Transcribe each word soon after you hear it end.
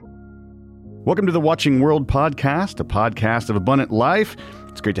Welcome to the Watching World podcast, a podcast of abundant life.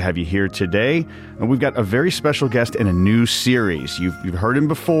 It's great to have you here today. And we've got a very special guest in a new series. You've heard him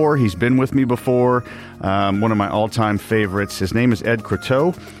before. He's been with me before. One of my all-time favorites. His name is Ed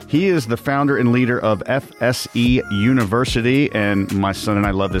Croteau. He is the founder and leader of FSE University, and my son and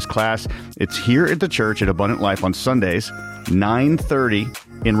I love this class. It's here at the church at Abundant Life on Sundays, 9:30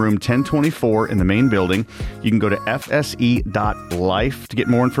 in room 1024 in the main building. You can go to fse.life to get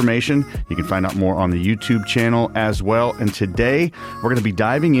more information. You can find out more on the YouTube channel as well. And today, we're going to be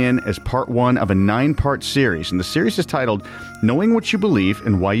diving in as part one of a 9-part series. And the series is titled, Knowing What You Believe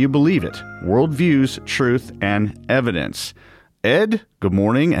and Why You Believe It, Worldviews, Truth, and Evidence. Ed, good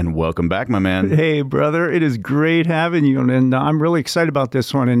morning and welcome back, my man. Hey, brother. It is great having you, and I'm really excited about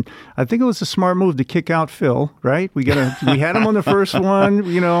this one. And I think it was a smart move to kick out Phil, right? We had him on the first one.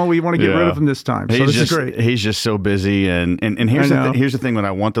 You know, we want to get rid of him this time. So this is great. He's just so busy. And here's the thing that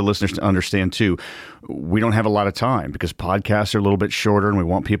I want the listeners to understand too. We don't have a lot of time because podcasts are a little bit shorter, and we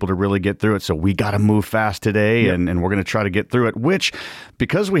want people to really get through it. So we got to move fast today, and we're going to try to get through it. Which,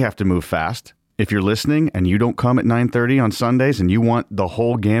 because we have to move fast. If you're listening and you don't come at 9:30 on Sundays and you want the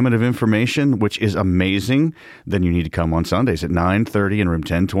whole gamut of information, which is amazing, then you need to come on Sundays at 9:30 in room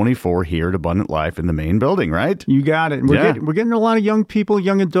 1024 here at Abundant Life in the main building, right? You got it. We're getting a lot of young people,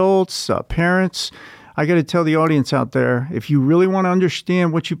 young adults, parents. I got to tell the audience out there, if you really want to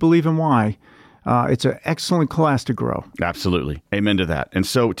understand what you believe and why, it's an excellent class to grow. Absolutely. Amen to that. And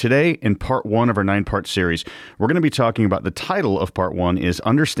so today, in part one of our 9-part series, we're going to be talking about the title of part one is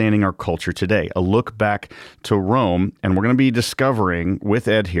Understanding Our Culture Today, a look back to Rome. And we're going to be discovering with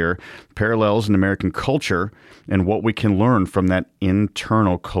Ed here parallels in American culture and what we can learn from that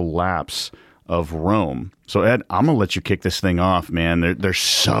internal collapse of Rome. So Ed, I'm going to let you kick this thing off, man. There's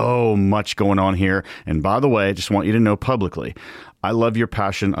so much going on here. And by the way, I just want you to know publicly, I love your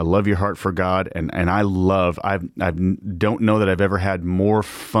passion. I love your heart for God. And I don't know that I've ever had more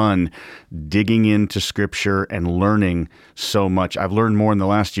fun digging into Scripture and learning so much. I've learned more in the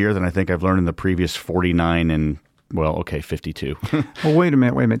last year than I think I've learned in the previous 49 and 52. Well, wait a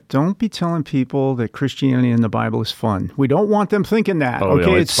minute. Don't be telling people that Christianity and the Bible is fun. We don't want them thinking that, okay?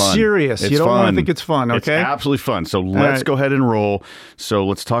 No, it's fun. Serious. It's You don't fun. want to think it's fun, okay? It's absolutely fun. So let's go ahead and roll. So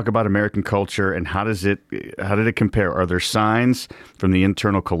let's talk about American culture and how did it compare? Are there signs from the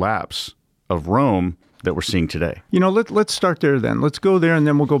internal collapse of Rome that we're seeing today? You know, let's start there then. Let's go there, and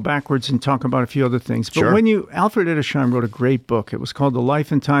then we'll go backwards and talk about a few other things. But Sure. Alfred Edersheim wrote a great book. It was called The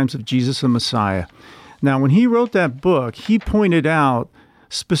Life and Times of Jesus the Messiah. Now, when he wrote that book, he pointed out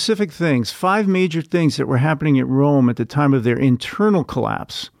specific things, 5 major things that were happening at Rome at the time of their internal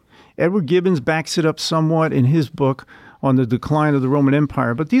collapse. Edward Gibbons backs it up somewhat in his book on the decline of the Roman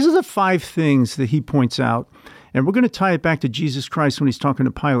Empire. But these are the 5 things that he points out. And we're going to tie it back to Jesus Christ when he's talking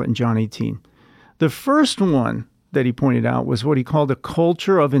to Pilate in John 18. The first one that he pointed out was what he called a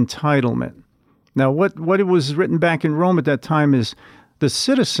culture of entitlement. Now, what it was written back in Rome at that time is the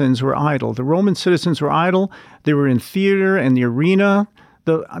citizens were idle. The Roman citizens were idle. They were in theater and the arena.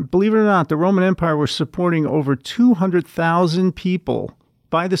 Believe it or not, the Roman Empire was supporting over 200,000 people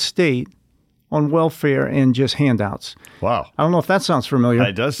by the state on welfare and just handouts. Wow. I don't know if that sounds familiar.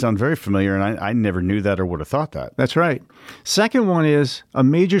 It does sound very familiar, and I never knew that or would have thought that. That's right. Second one is a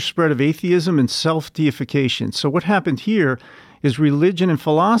major spread of atheism and self-deification. So what happened here is religion and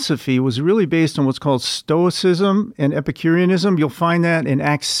philosophy was really based on what's called Stoicism and Epicureanism. You'll find that in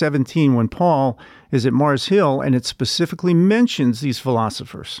Acts 17 when Paul is at Mars Hill, and it specifically mentions these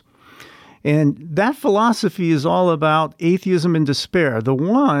philosophers. And that philosophy is all about atheism and despair. The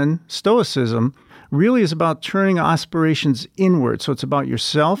one, Stoicism, really is about turning aspirations inward. So it's about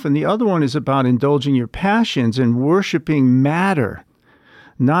yourself. And the other one is about indulging your passions and worshiping matter,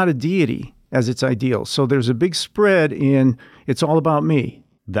 not a deity as its ideal. So there's a big spread in it's all about me.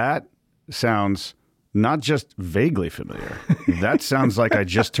 That sounds not just vaguely familiar. That sounds like I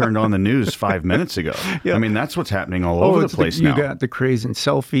just turned on the news 5 minutes ago. Yeah. I mean, that's what's happening all over the place now. You got the craze in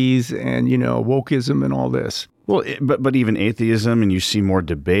selfies and, wokeism and all this. Well, but even atheism, and you see more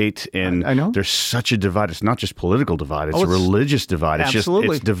debate, and I know. There's such a divide. It's not just political divide, it's a religious divide.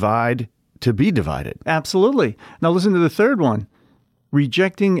 Absolutely. It's divide to be divided. Absolutely. Now listen to the third one,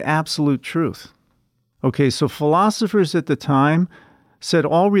 rejecting absolute truth. Okay, so philosophers at the time said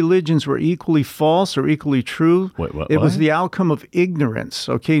all religions were equally false or equally true. What? It was the outcome of ignorance.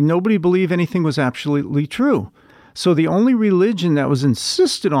 Okay, nobody believed anything was absolutely true. So the only religion that was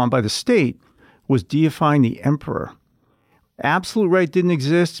insisted on by the state was deifying the emperor. Absolute right didn't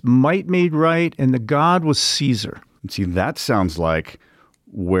exist, might made right, and the god was Caesar. See, that sounds like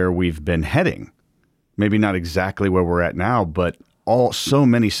where we've been heading. Maybe not exactly where we're at now, but so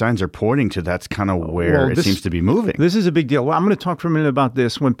many signs are pointing to that's kind of where it seems to be moving. This is a big deal. Well, I'm going to talk for a minute about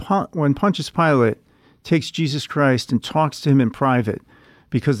this. When Pontius Pilate takes Jesus Christ and talks to him in private,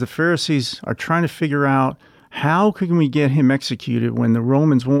 because the Pharisees are trying to figure out how can we get him executed when the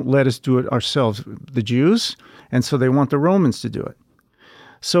Romans won't let us do it ourselves, the Jews, and so they want the Romans to do it.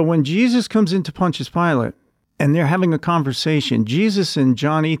 So when Jesus comes into Pontius Pilate and they're having a conversation, Jesus in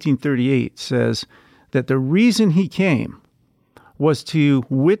John 18:38 says that the reason he came was to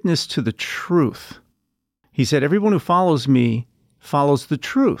witness to the truth. He said, everyone who follows me follows the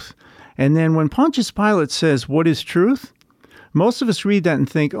truth. And then when Pontius Pilate says, what is truth? Most of us read that and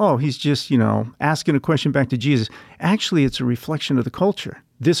think, oh, he's just, asking a question back to Jesus. Actually, it's a reflection of the culture.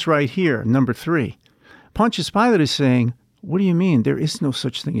 This right here, number 3. Pontius Pilate is saying, what do you mean? There is no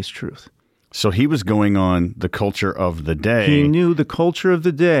such thing as truth. So he was going on the culture of the day. He knew the culture of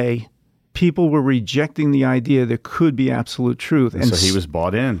the day. People were rejecting the idea there could be absolute truth. And so he was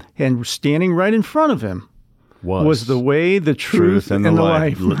bought in. And standing right in front of him was the way, the truth, and the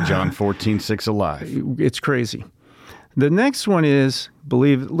life. John 14:6 alive. It's crazy. The next one is,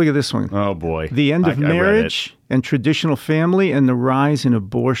 look at this one. Oh, boy. The end of marriage and traditional family and the rise in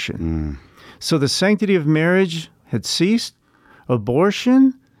abortion. So the sanctity of marriage had ceased.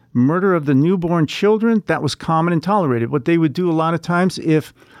 Abortion, murder of the newborn children, that was common and tolerated. What they would do a lot of times,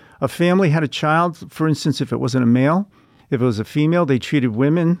 if a family had a child, for instance, if it wasn't a male, if it was a female, they treated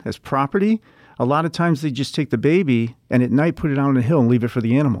women as property. A lot of times they just take the baby and at night put it out on a hill and leave it for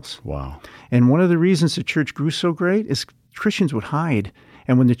the animals. Wow. And one of the reasons the church grew so great is Christians would hide.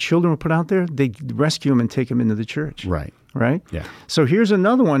 And when the children were put out there, they'd rescue them and take them into the church. Right. Right? Yeah. So here's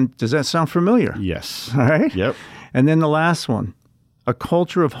another one. Does that sound familiar? Yes. All right? Yep. And then the last one, a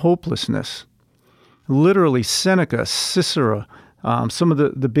culture of hopelessness. Literally, Seneca, Cicero, some of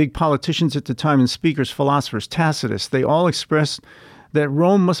the big politicians at the time and speakers, philosophers, Tacitus, they all expressed that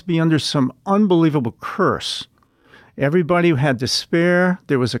Rome must be under some unbelievable curse. Everybody had despair.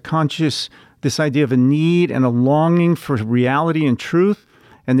 There was this idea of a need and a longing for reality and truth,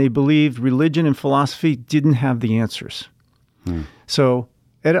 and they believed religion and philosophy didn't have the answers. So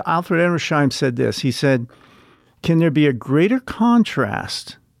Alfred Edersheim said this. He said, can there be a greater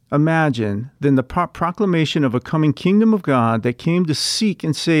contrast, imagine, than the proclamation of a coming kingdom of God that came to seek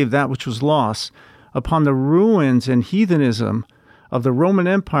and save that which was lost upon the ruins and heathenism of the Roman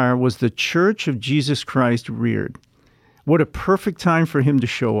Empire was the Church of Jesus Christ reared. What a perfect time for him to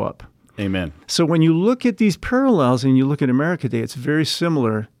show up. Amen. So when you look at these parallels and you look at America today, it's very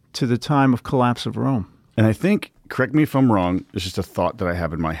similar to the time of collapse of Rome. And I think, correct me if I'm wrong, it's just a thought that I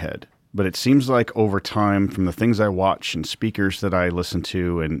have in my head, but it seems like over time, from the things I watch and speakers that I listen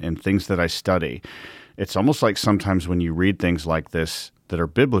to and things that I study, it's almost like sometimes when you read things like this that are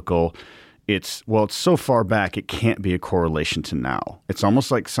biblical, it's so far back, it can't be a correlation to now. It's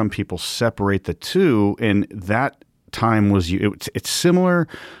almost like some people separate the two, and that time it's similar,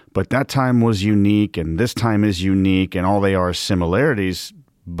 but that time was unique, and this time is unique, and all they are is similarities,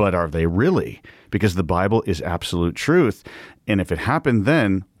 but are they really? Because the Bible is absolute truth, and if it happened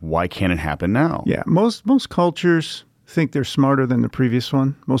then, why can't it happen now? Yeah, most cultures think they're smarter than the previous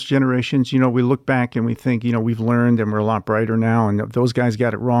one. Most generations, we look back and we think, we've learned and we're a lot brighter now, and those guys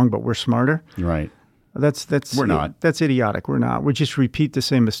got it wrong, but we're smarter. Right. We're not. That's idiotic. We're not. We just repeat the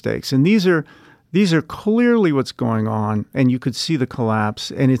same mistakes. And these are clearly what's going on, and you could see the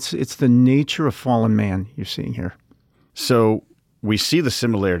collapse, and it's the nature of fallen man you're seeing here. So we see the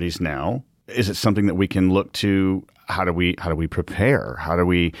similarities now. Is it something that we can look to? How do we prepare? How do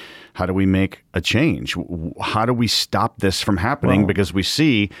we make a change? How do we stop this from happening? Because we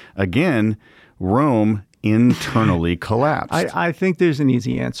see again, Rome internally collapsed. I think there's an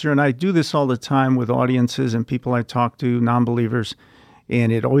easy answer, and I do this all the time with audiences and people I talk to, non-believers,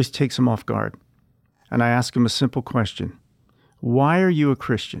 and it always takes them off guard. And I ask them a simple question: why are you a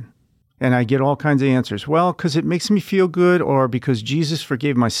Christian? And I get all kinds of answers. Well, because it makes me feel good, or because Jesus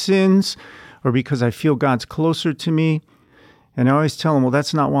forgave my sins, or because I feel God's closer to me. And I always tell them, well,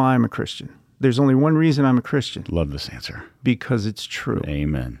 that's not why I'm a Christian. There's only one reason I'm a Christian. Love this answer. Because it's true.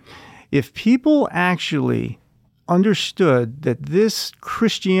 Amen. If people actually understood that this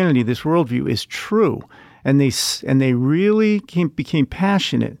Christianity, this worldview is true, and they really became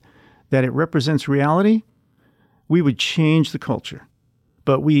passionate that it represents reality, we would change the culture.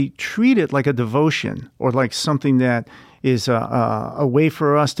 But we treat it like a devotion or like something that is a way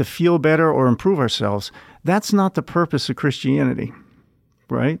for us to feel better or improve ourselves. That's not the purpose of Christianity,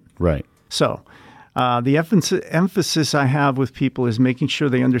 right? Right. So the emphasis I have with people is making sure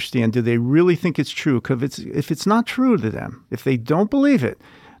they understand, do they really think it's true? Because if it's not true to them, if they don't believe it,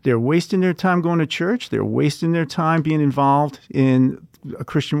 They're wasting their time going to church. They're wasting their time being involved in a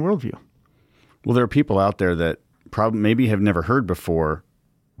Christian worldview. Well, there are people out there that probably maybe have never heard before.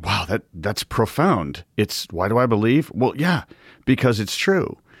 Wow, that's profound. It's why do I believe? Well, yeah, because it's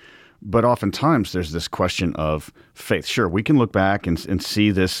true. But oftentimes there's this question of faith. Sure, we can look back and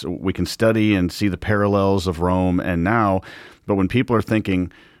see this. We can study and see the parallels of Rome and now. But when people are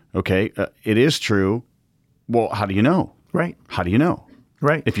thinking, okay, it is true. Well, how do you know? Right. How do you know?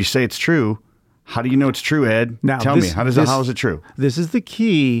 Right. If you say it's true, how do you know it's true, Ed? Now, Tell me, how is it true? This is the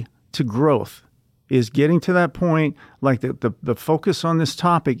key to growth, is getting to that point, like the focus on this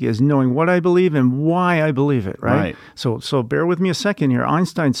topic is knowing what I believe and why I believe it, right? So bear with me a second here.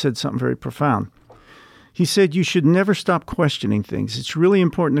 Einstein said something very profound. He said you should never stop questioning things. It's really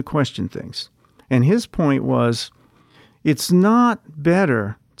important to question things. And his point was, it's not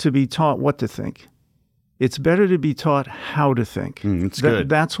better to be taught what to think. It's better to be taught how to think. It's good.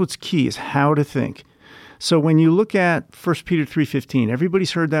 That's what's key, is how to think. So when you look at 1 Peter 3:15,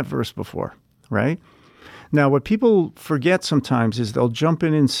 everybody's heard that verse before, right? Now, what people forget sometimes is they'll jump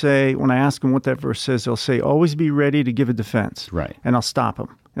in and say, when I ask them what that verse says, they'll say, always be ready to give a defense. Right. And I'll stop them.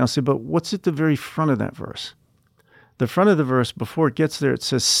 And I'll say, but what's at the very front of that verse? The front of the verse, before it gets there, it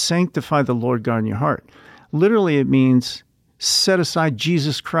says, sanctify the Lord God in your heart. Literally, it means set aside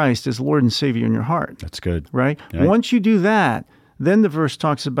Jesus Christ as Lord and Savior in your heart. That's good. Right? Yeah. Once you do that, then the verse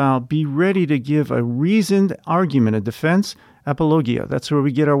talks about be ready to give a reasoned argument, a defense, apologia. That's where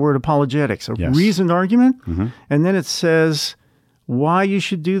we get our word apologetics, a reasoned argument. Mm-hmm. And then it says why you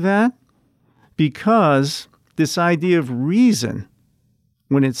should do that. Because this idea of reason,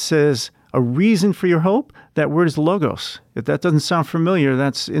 when it says a reason for your hope, that word is logos. If that doesn't sound familiar,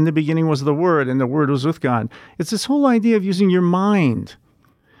 that's in the beginning was the Word, and the Word was with God. It's this whole idea of using your mind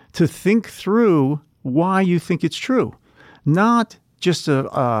to think through why you think it's true, not just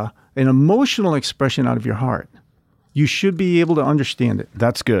an emotional expression out of your heart. You should be able to understand it.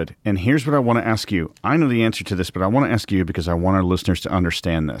 That's good. And here's what I want to ask you. I know the answer to this, but I want to ask you because I want our listeners to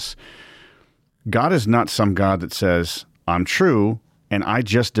understand this. God is not some God that says, I'm true, and I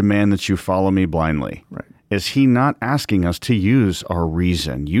just demand that you follow me blindly. Right. Is he not asking us to use our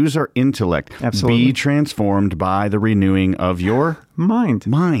reason, use our intellect, Absolutely. Be transformed by the renewing of your mind?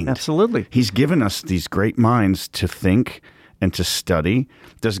 Absolutely. He's given us these great minds to think and to study.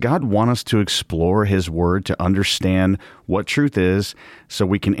 Does God want us to explore his word, to understand what truth is, so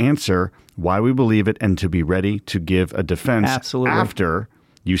we can answer why we believe it and to be ready to give a defense Absolutely. After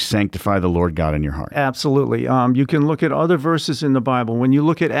you sanctify the Lord God in your heart? Absolutely. You can look at other verses in the Bible. When you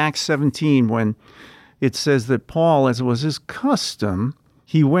look at Acts 17, when it says that Paul, as was his custom,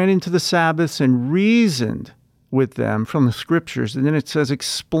 he went into the Sabbaths and reasoned with them from the Scriptures. And then it says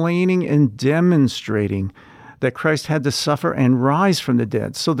explaining and demonstrating that Christ had to suffer and rise from the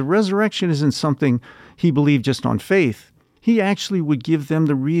dead. So the resurrection isn't something he believed just on faith. He actually would give them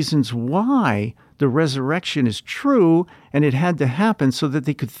the reasons why the resurrection is true, and it had to happen so that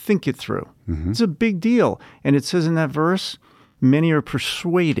they could think it through. Mm-hmm. It's a big deal. And it says in that verse, many are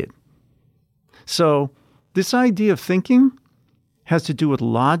persuaded. So this idea of thinking has to do with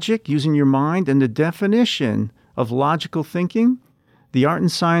logic, using your mind, and the definition of logical thinking, the art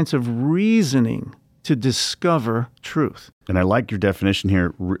and science of reasoning to discover truth. And I like your definition here,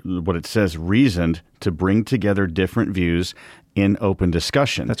 what it says, reasoned to bring together different views in open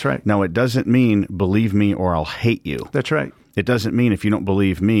discussion. That's right. Now, it doesn't mean believe me or I'll hate you. That's right. It doesn't mean if you don't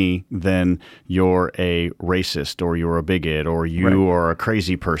believe me, then you're a racist or you're a bigot or you are a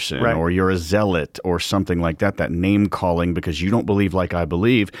crazy person or you're a zealot or something like that, that name calling because you don't believe like I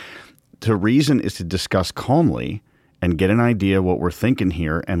believe. To reason is to discuss calmly and get an idea what we're thinking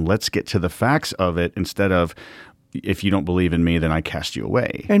here, and let's get to the facts of it instead of, if you don't believe in me, then I cast you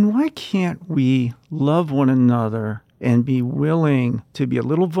away. And why can't we love one another and be willing to be a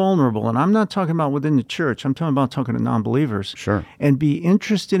little vulnerable? And I'm not talking about within the church. I'm talking about talking to non-believers. Sure. And be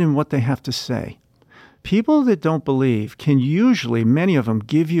interested in what they have to say. People that don't believe can usually, many of them,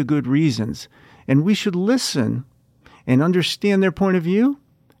 give you good reasons. And we should listen and understand their point of view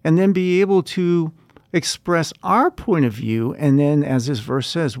and then be able to express our point of view, and then, as this verse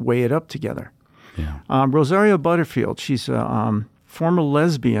says, weigh it up together. Yeah. Rosaria Butterfield, she's a former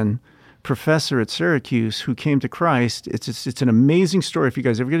lesbian professor at Syracuse who came to Christ. It's an amazing story. If you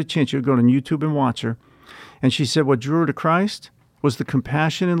guys ever get a chance, you'll go on YouTube and watch her. And she said what drew her to Christ was the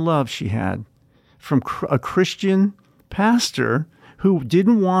compassion and love she had from a Christian pastor who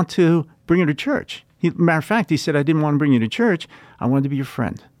didn't want to bring her to church. Matter of fact, he said, I didn't want to bring you to church. I wanted to be your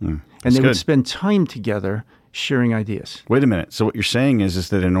friend. And they would spend time together sharing ideas. Wait a minute. So what you're saying is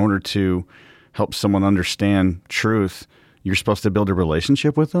that in order to help someone understand truth, you're supposed to build a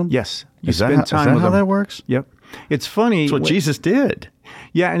relationship with them? Yes. You Is that spend time with how them. that works? Yep. It's funny. That's what Jesus did.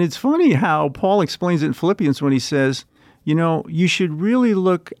 Yeah, and it's funny how Paul explains it in Philippians when he says, you should really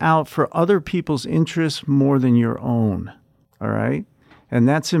look out for other people's interests more than your own. All right? And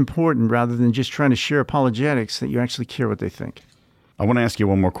that's important rather than just trying to share apologetics, that you actually care what they think. I want to ask you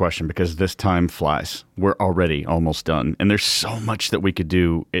one more question because this time flies. We're already almost done. And there's so much that we could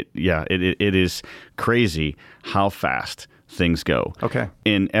do. It is crazy how fast things go. Okay.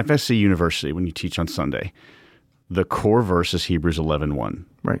 In FSC University, when you teach on Sunday, the core verse is Hebrews 11:1.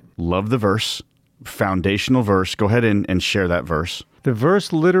 Right. Love the verse, foundational verse. Go ahead and share that verse. The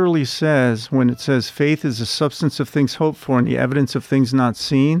verse literally says, when it says faith is the substance of things hoped for and the evidence of things not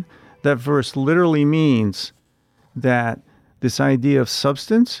seen, that verse literally means that this idea of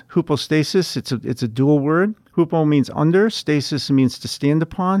substance, hypostasis, it's a dual word. Hupo means under, stasis means to stand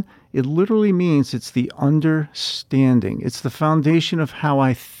upon. It literally means it's the understanding. It's the foundation of how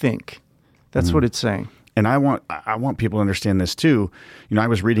I think. That's what it's saying. And I want people to understand this too. I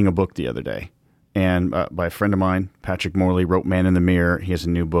was reading a book the other day, and by a friend of mine, Patrick Morley, wrote Man in the Mirror. He has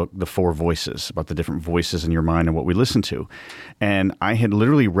a new book, The Four Voices, about the different voices in your mind and what we listen to. And I had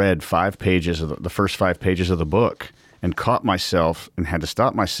literally read 5 pages of the first 5 pages of the book and caught myself and had to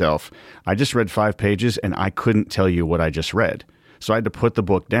stop myself. I just read 5 pages and I couldn't tell you what I just read. So I had to put the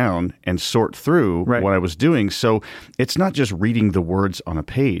book down and sort through what I was doing. So it's not just reading the words on a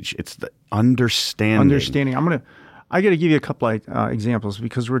page. It's the understanding. I got to give you a couple of examples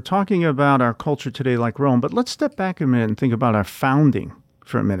because we're talking about our culture today like Rome, but let's step back a minute and think about our founding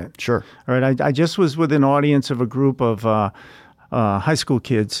for a minute. Sure. All right. I just was with an audience of a group of high school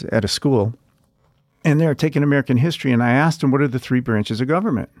kids at a school, and they're taking American history, and I asked them, what are the 3 branches of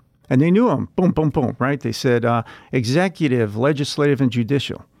government? And they knew them. Boom, boom, boom, right? They said executive, legislative, and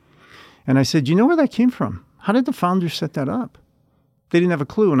judicial. And I said, you know where that came from? How did the founders set that up? They didn't have a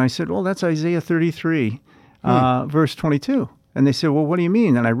clue. And I said, well, that's Isaiah 33, verse 22. And they said, well, what do you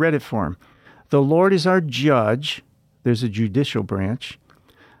mean? And I read it for them. The Lord is our judge. There's a judicial branch.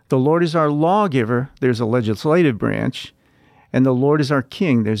 The Lord is our lawgiver. There's a legislative branch. And the Lord is our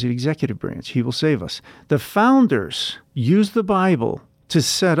king. There's the executive branch. He will save us. The founders used the Bible to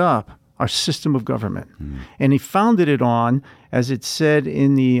set up our system of government. And he founded it on, as it said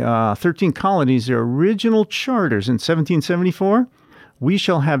in the 13 colonies, their original charters in 1774, we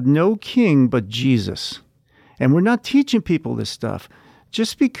shall have no king but Jesus. And we're not teaching people this stuff.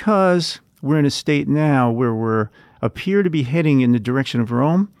 Just because we're in a state now where we appear to be heading in the direction of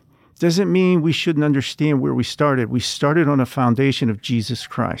Rome, doesn't mean we shouldn't understand where we started. We started on a foundation of Jesus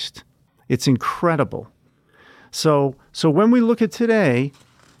Christ. It's incredible. So when we look at today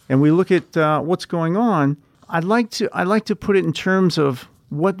and we look at what's going on, I'd like to put it in terms of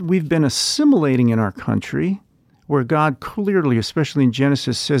what we've been assimilating in our country, where God clearly, especially in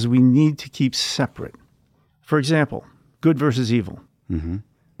Genesis, says we need to keep separate. For example, good versus evil. Mm-hmm.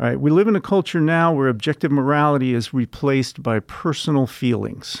 All right, we live in a culture now where objective morality is replaced by personal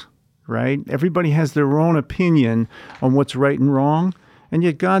feelings. Right? Everybody has their own opinion on what's right and wrong, and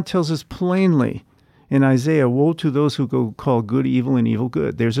yet God tells us plainly in Isaiah, woe to those who go call good evil and evil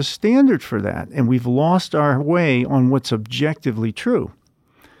good. There's a standard for that, and we've lost our way on what's objectively true.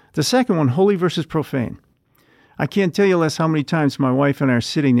 The second one, holy versus profane. I can't tell you less how many times my wife and I are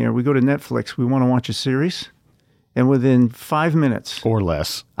sitting there, we go to Netflix, we want to watch a series, and within 5 minutes or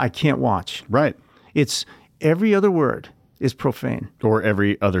less, I can't watch. Right. It's every other word is profane. Or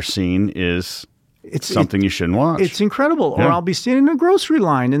every other scene is something you shouldn't watch. It's incredible. Yeah. Or I'll be standing in a grocery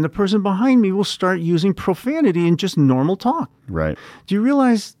line and the person behind me will start using profanity in just normal talk. Right. Do you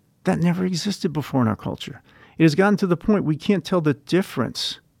realize that never existed before in our culture? It has gotten to the point we can't tell the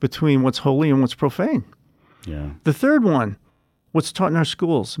difference between what's holy and what's profane. Yeah. The third one, what's taught in our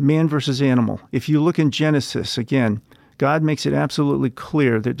schools, man versus animal. If you look in Genesis, again, God makes it absolutely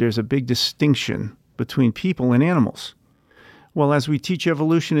clear that there's a big distinction between people and animals. Well, as we teach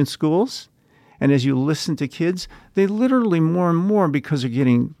evolution in schools, and as you listen to kids, they literally more and more, because they're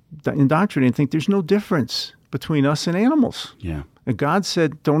getting indoctrinated, think there's no difference between us and animals. Yeah. And God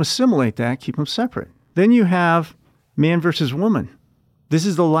said, don't assimilate that, keep them separate. Then you have man versus woman. This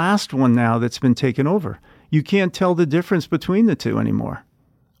is the last one now that's been taken over. You can't tell the difference between the two anymore.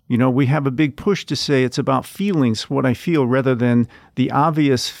 We have a big push to say it's about feelings, what I feel, rather than the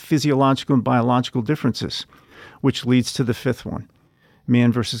obvious physiological and biological differences, which leads to the fifth one,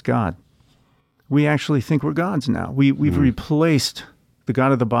 man versus God. We actually think we're gods now. We've replaced the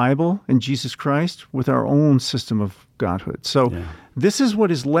God of the Bible and Jesus Christ with our own system of godhood. So this is what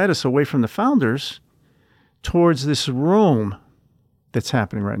has led us away from the founders towards this Rome that's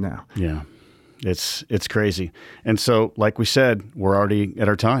happening right now. Yeah. It's crazy. And so, like we said, we're already at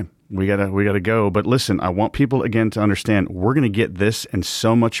our time. We gotta go. But listen, I want people again to understand we're going to get this and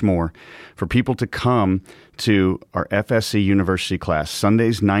so much more for people to come to our FSC University class,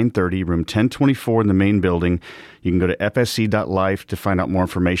 Sundays, 9:30, room 1024 in the main building. You can go to fsc.life to find out more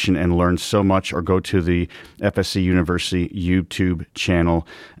information and learn so much, or go to the FSC University YouTube channel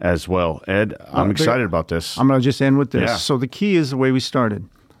as well. Ed, I'm excited about this. I'm going to just end with this. Yeah. So the key is the way we started.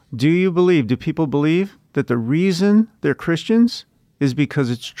 Do people believe that the reason they're Christians is because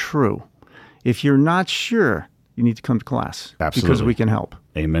it's true? If you're not sure, you need to come to class. Absolutely. Because we can help.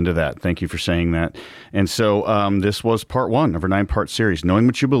 Amen to that. Thank you for saying that. And so this was part 1 of our 9-part series, Knowing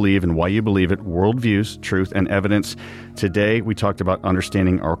What You Believe and Why You Believe It, Worldviews, Truth, and Evidence. Today, we talked about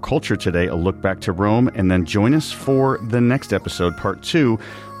understanding our culture today, a look back to Rome, and then join us for the next episode, part 2,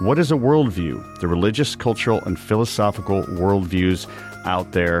 What is a Worldview? The religious, cultural, and philosophical worldviews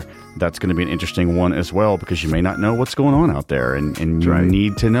out there. That's going to be an interesting one as well, because you may not know what's going on out there, and you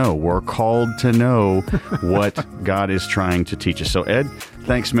need to know. We're called to know what God is trying to teach us. So, Ed,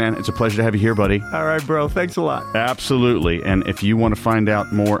 thanks, man. It's a pleasure to have you here, buddy. All right, bro. Thanks a lot. Absolutely. And if you want to find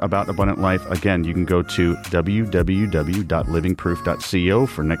out more about Abundant Life, again, you can go to www.livingproof.co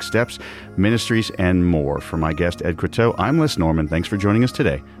for next steps, ministries, and more. For my guest, Ed Croteau, I'm Les Norman. Thanks for joining us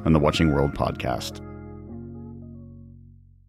today on the Watching World podcast.